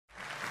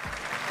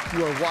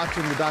You are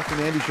watching the Dr.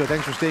 Nandi Show.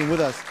 Thanks for staying with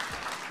us.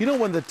 You know,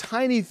 when the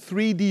tiny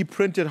 3D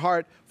printed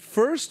heart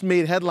first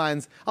made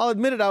headlines, I'll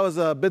admit it, I was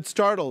a bit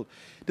startled.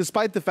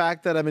 Despite the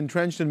fact that I'm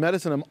entrenched in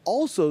medicine, I'm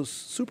also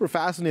super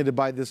fascinated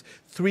by this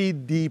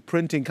 3D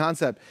printing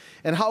concept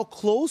and how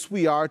close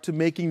we are to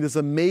making this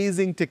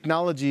amazing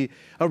technology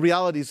a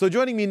reality. So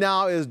joining me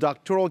now is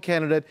doctoral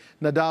candidate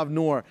Nadav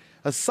Noor,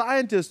 a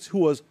scientist who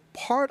was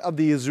part of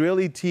the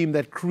Israeli team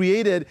that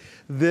created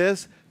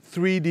this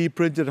 3D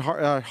printed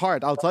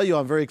heart. I'll tell you,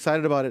 I'm very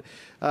excited about it.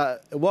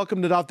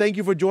 Welcome, Nadav. Thank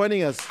you for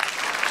joining us.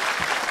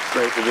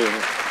 Great to be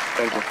here.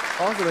 Thank you.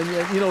 Awesome.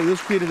 And, you know,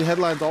 this created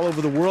headlines all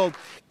over the world.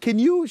 Can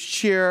you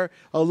share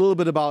a little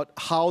bit about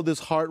how this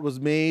heart was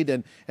made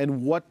and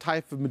what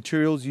type of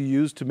materials you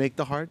used to make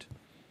the heart?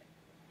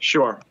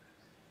 Sure.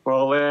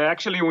 Well,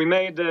 actually, we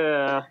made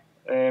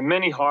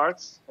many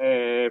hearts,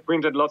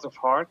 printed lots of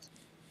hearts,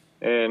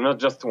 not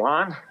just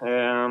one.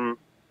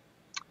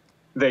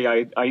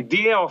 The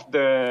idea of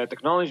the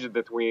technology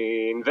that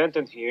we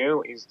invented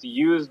here is to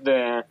use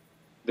the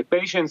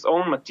patient's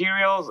own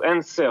materials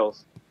and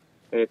cells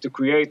to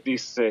create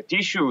these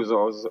tissues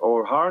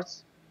or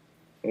hearts.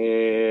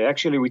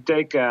 Actually, we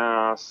take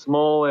a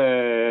small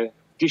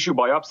tissue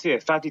biopsy, a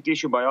fatty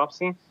tissue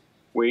biopsy.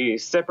 We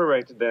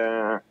separate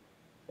the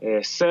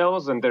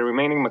cells and the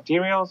remaining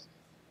materials,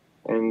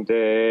 and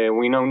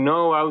we now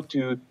know how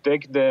to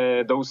take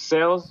those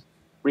cells,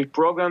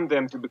 reprogram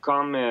them to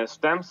become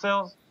stem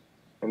cells,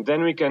 and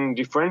then we can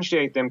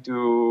differentiate them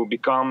to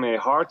become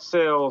heart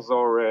cells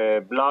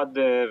or blood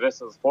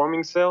vessels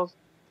forming cells.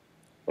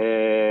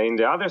 In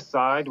the other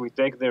side, we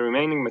take the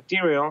remaining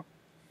material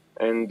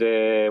and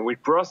we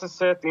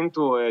process it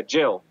into a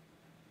gel.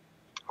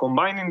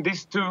 Combining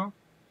these two,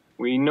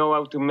 we know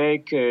how to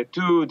make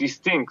two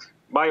distinct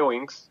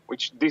bioinks,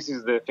 which this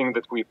is the thing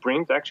that we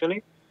print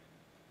actually.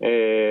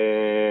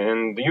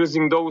 And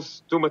using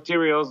those two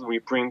materials, we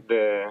printed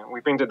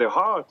the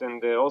heart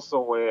and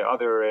also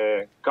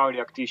other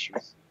cardiac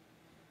tissues.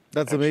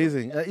 That's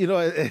amazing. You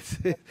know,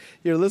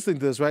 you're listening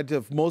to this, right?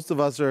 Most of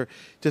us are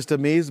just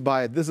amazed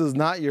by it. This is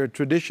not your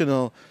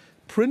traditional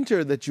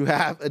printer that you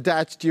have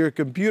attached to your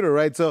computer,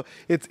 right? So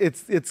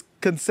it's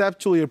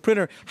conceptually a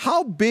printer.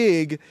 How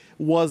big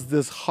was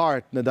this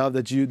heart, Nadav,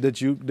 that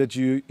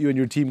you and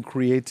your team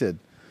created?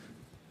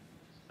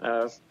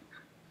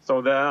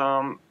 So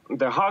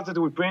the hearts that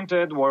we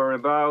printed were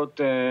about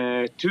 2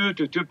 to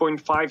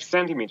 2.5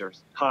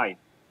 centimeters high.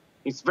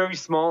 It's very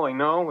small, I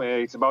know.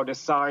 It's about the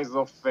size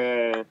of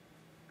a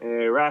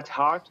rat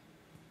heart.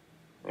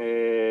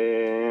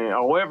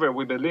 However,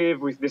 we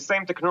believe with the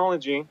same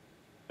technology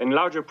and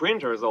larger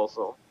printers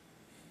also,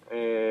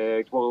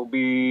 it will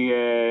be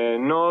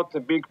not a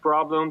big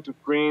problem to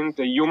print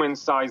a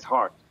human-sized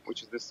heart,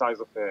 which is the size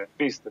of a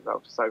fist,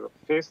 about the size of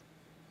a fist.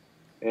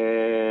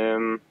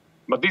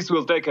 But this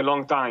will take a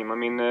long time. I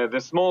mean, the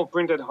small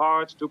printed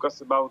heart took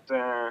us about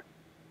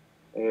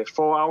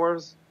 4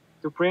 hours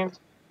to print.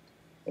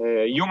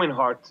 Human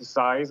heart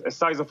size, a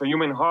size of a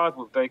human heart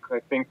will take, I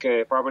think,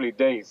 probably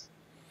days.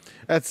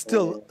 That's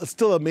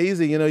still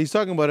amazing. You know, he's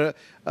talking about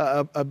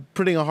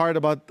printing a heart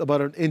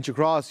about an inch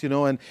across, you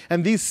know,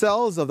 and these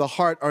cells of the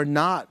heart are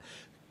not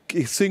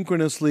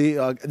synchronously,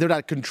 they're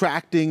not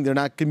contracting, they're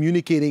not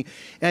communicating,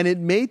 and it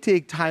may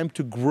take time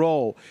to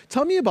grow.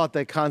 Tell me about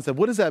that concept.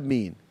 What does that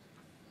mean?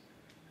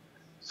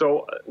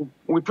 So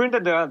we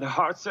printed the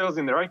heart cells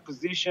in the right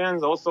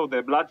positions, also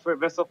the blood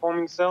vessel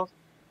forming cells.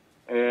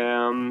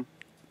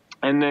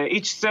 And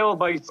each cell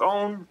by its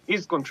own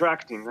is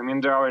contracting. I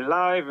mean, they are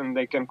alive and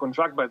they can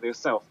contract by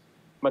themselves,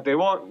 but they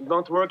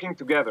not working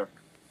together.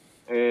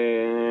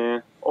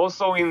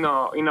 Also in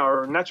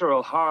our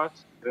natural heart,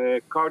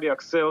 the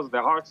cardiac cells,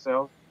 the heart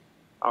cells,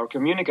 are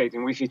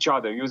communicating with each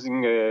other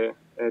using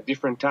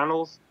different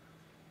tunnels.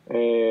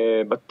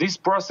 But this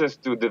process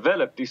to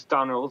develop these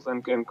tunnels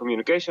and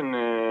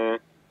communication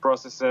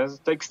processes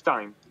takes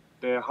time.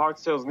 The heart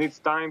cells need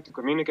time to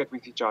communicate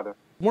with each other.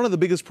 One of the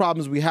biggest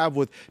problems we have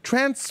with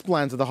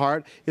transplants of the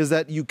heart is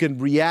that you can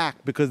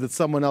react because it's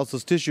someone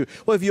else's tissue.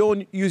 Well, if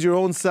you use your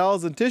own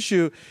cells and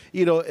tissue,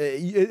 you know,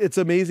 it's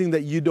amazing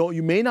that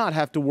you may not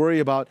have to worry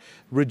about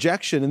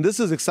rejection. And this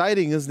is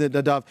exciting, isn't it,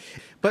 Nadav?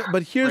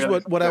 But here's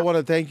really? what I want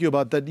to thank you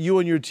about, that you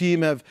and your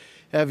team have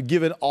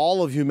given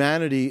all of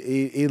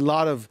humanity a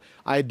lot of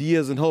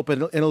ideas and hope,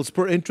 and it'll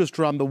spur interest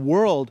around the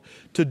world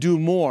to do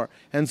more.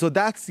 And so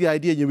that's the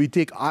idea. You know, we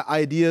take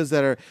ideas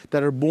that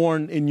are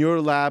born in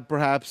your lab,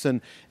 perhaps,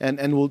 and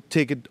we'll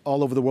take it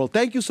all over the world.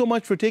 Thank you so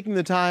much for taking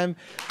the time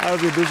out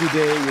of your busy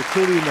day. You're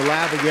clearly in the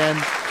lab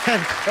again,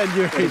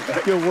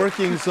 and you're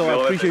working, so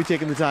I appreciate you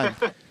taking the time.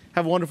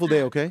 Have a wonderful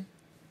day, okay?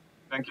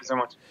 Thank you so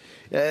much.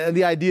 And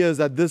the idea is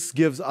that this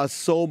gives us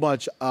so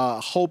much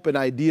hope and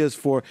ideas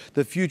for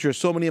the future.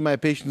 So many of my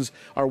patients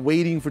are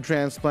waiting for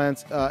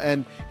transplants,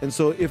 and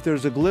so if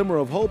there's a glimmer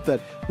of hope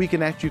that we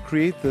can actually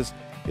create this,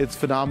 it's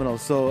phenomenal.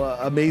 So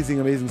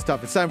amazing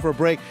stuff. It's time for a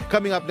break.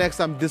 Coming up next,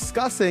 I'm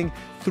discussing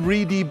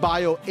 3D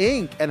Bio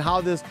Ink and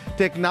how this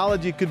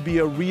technology could be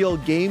a real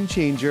game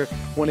changer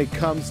when it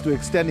comes to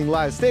extending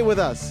lives. Stay with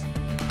us.